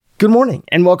Good morning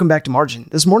and welcome back to Margin.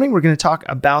 This morning we're going to talk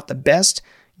about the best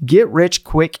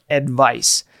get-rich-quick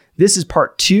advice. This is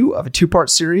part 2 of a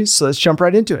 2-part series, so let's jump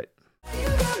right into it.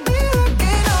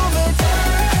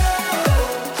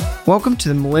 Welcome to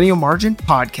the Millennial Margin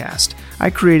Podcast. I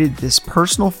created this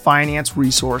personal finance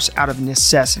resource out of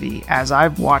necessity as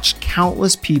I've watched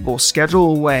countless people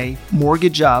schedule away,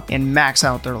 mortgage up, and max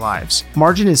out their lives.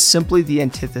 Margin is simply the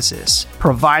antithesis,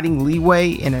 providing leeway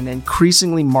in an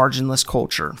increasingly marginless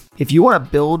culture. If you want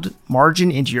to build margin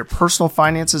into your personal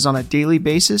finances on a daily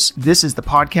basis, this is the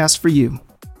podcast for you.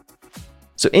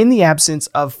 So in the absence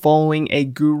of following a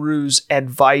guru's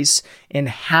advice and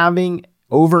having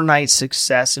overnight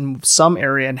success in some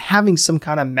area and having some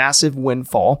kind of massive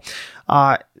windfall,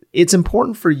 it's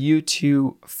important for you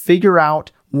to figure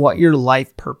out what your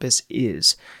life purpose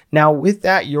is. Now, with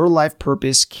that, your life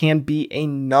purpose can be a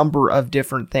number of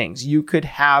different things. You could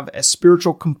have a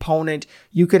spiritual component.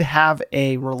 You could have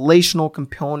a relational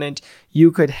component.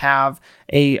 You could have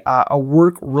a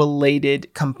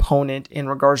work-related component in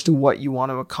regards to what you want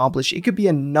to accomplish. It could be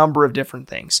a number of different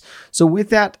things. So with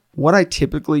that, what I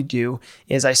typically do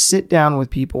is I sit down with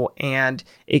people and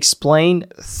explain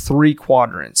 3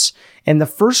 quadrants. And the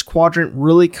first quadrant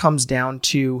really comes down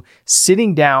to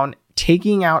sitting down,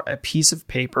 taking out a piece of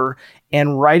paper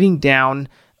and writing down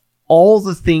all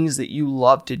the things that you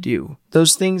love to do.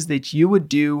 Those things that you would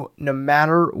do no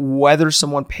matter whether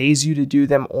someone pays you to do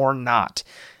them or not.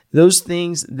 Those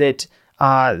things that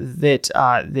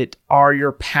are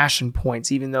your passion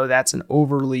points, even though that's an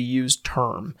overly used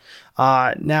term.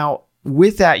 Now,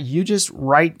 with that, you just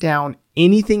write down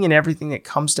anything and everything that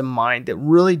comes to mind that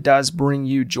really does bring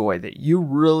you joy, that you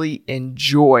really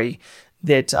enjoy,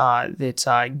 that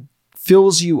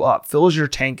fills you up, fills your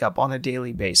tank up on a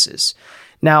daily basis.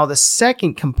 Now, the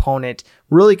second component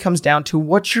really comes down to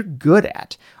what you're good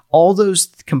at. All those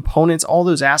components, all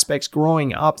those aspects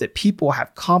growing up that people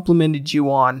have complimented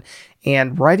you on,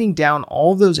 and writing down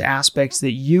all those aspects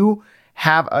that you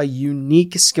have a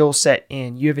unique skill set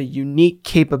in, you have a unique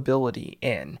capability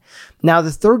in. Now,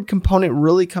 the third component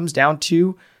really comes down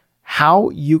to how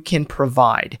you can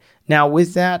provide. Now,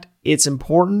 with that, it's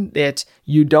important that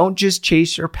you don't just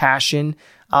chase your passion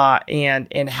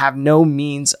and have no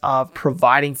means of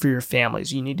providing for your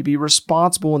families. You need to be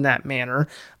responsible in that manner.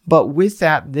 But with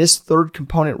that, this third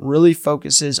component really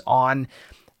focuses on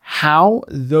how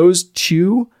those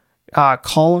 2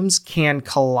 columns can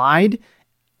collide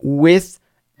with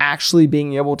actually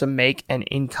being able to make an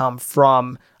income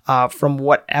from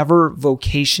whatever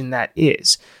vocation that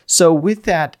is. So with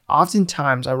that,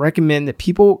 oftentimes I recommend that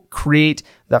people create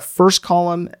the first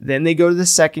column, then they go to the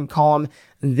second column,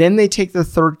 then they take the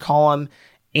third column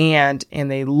and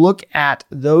they look at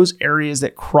those areas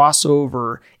that cross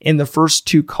over in the first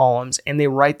 2 columns and they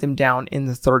write them down in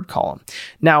the third column.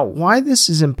 Now, why this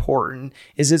is important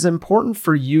is it's important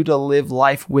for you to live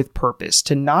life with purpose,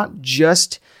 to not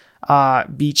just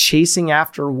be chasing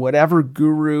after whatever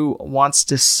guru wants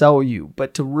to sell you,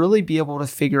 but to really be able to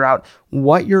figure out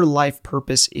what your life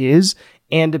purpose is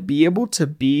and to be able to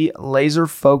be laser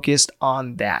focused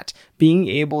on that, being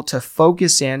able to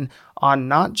focus in on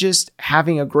not just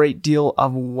having a great deal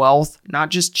of wealth, not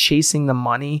just chasing the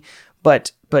money,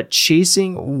 but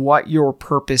chasing what your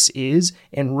purpose is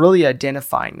and really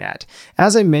identifying that.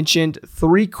 As I mentioned,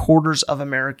 3/4 of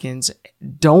Americans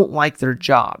don't like their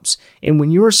jobs. And when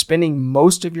you are spending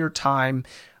most of your time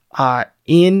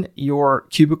in your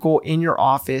cubicle, in your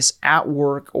office, at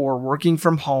work, or working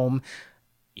from home,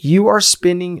 you are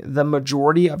spending the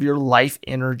majority of your life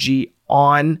energy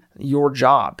on your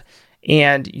job.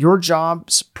 And your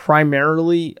job's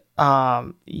primarily,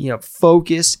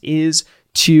 focus is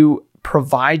to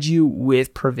provide you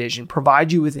with provision,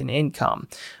 provide you with an income.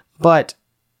 But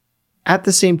at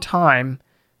the same time,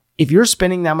 if you're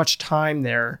spending that much time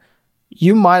there,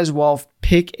 you might as well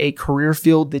pick a career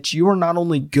field that you are not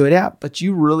only good at, but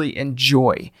you really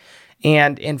enjoy.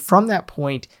 And from that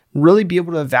point, really be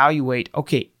able to evaluate,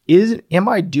 okay, am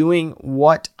I doing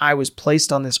what I was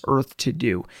placed on this earth to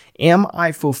do? Am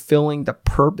I fulfilling the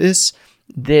purpose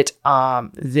that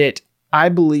I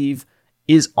believe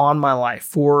is on my life,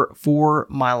 for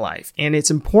my life? And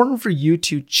it's important for you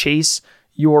to chase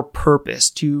your purpose,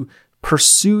 to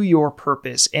pursue your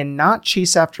purpose and not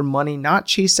chase after money, not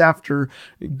chase after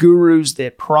gurus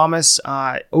that promise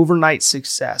overnight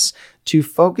success, to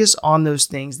focus on those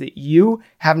things that you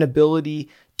have an ability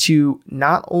to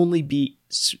not only be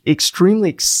extremely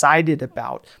excited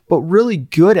about, but really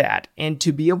good at, and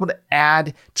to be able to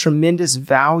add tremendous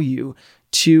value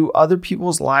to other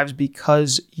people's lives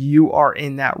because you are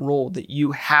in that role, that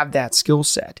you have that skill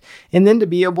set. And then to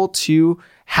be able to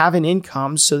have an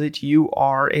income so that you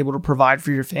are able to provide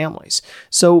for your families.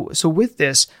 So with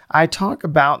this, I talk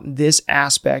about this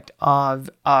aspect of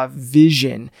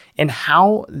vision and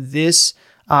how this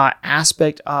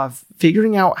aspect of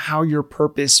figuring out how your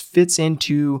purpose fits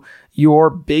into your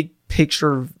big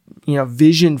picture,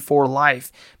 vision for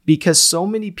life, because so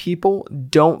many people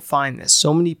don't find this.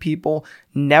 So many people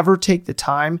never take the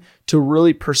time to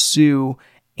really pursue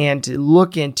and to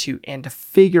look into and to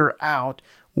figure out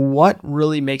what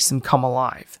really makes them come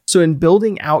alive. So in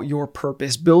building out your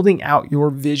purpose, building out your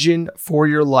vision for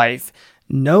your life,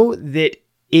 know that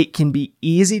it can be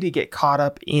easy to get caught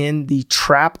up in the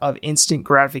trap of instant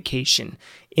gratification,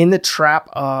 in the trap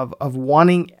of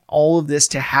wanting all of this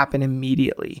to happen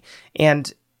immediately.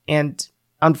 And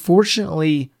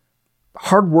unfortunately,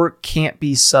 hard work can't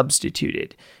be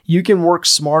substituted. You can work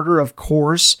smarter, of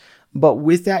course, but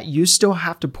with that, you still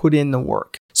have to put in the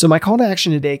work. So my call to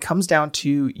action today comes down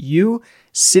to you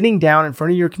sitting down in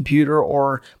front of your computer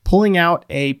or pulling out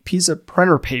a piece of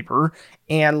printer paper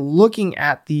and looking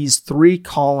at these 3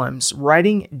 columns,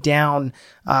 writing down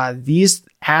these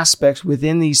aspects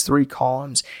within these 3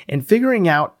 columns and figuring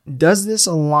out, does this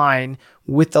align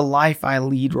with the life I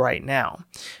lead right now?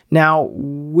 Now,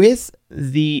 with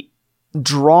the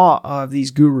draw of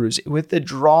these gurus, with the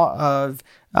draw of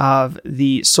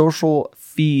the social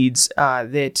feeds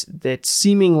that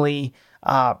seemingly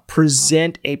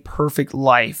present a perfect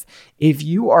life, if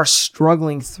you are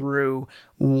struggling through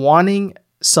wanting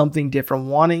something different,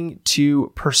 wanting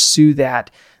to pursue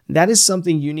that is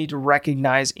something you need to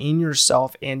recognize in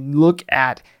yourself and look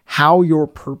at how your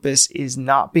purpose is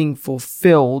not being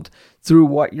fulfilled through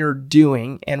what you're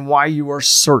doing and why you are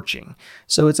searching.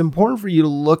 So it's important for you to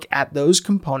look at those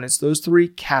components, those 3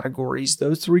 categories,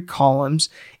 those 3 columns,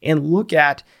 and look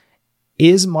at,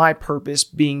 is my purpose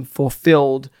being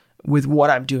fulfilled with what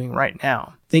I'm doing right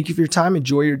now? Thank you for your time.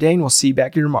 Enjoy your day, and we'll see you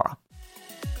back here tomorrow.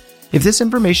 If this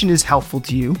information is helpful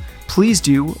to you, please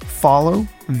do follow,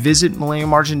 visit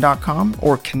millennialmargin.com,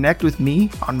 or connect with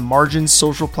me on Margin's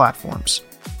social platforms.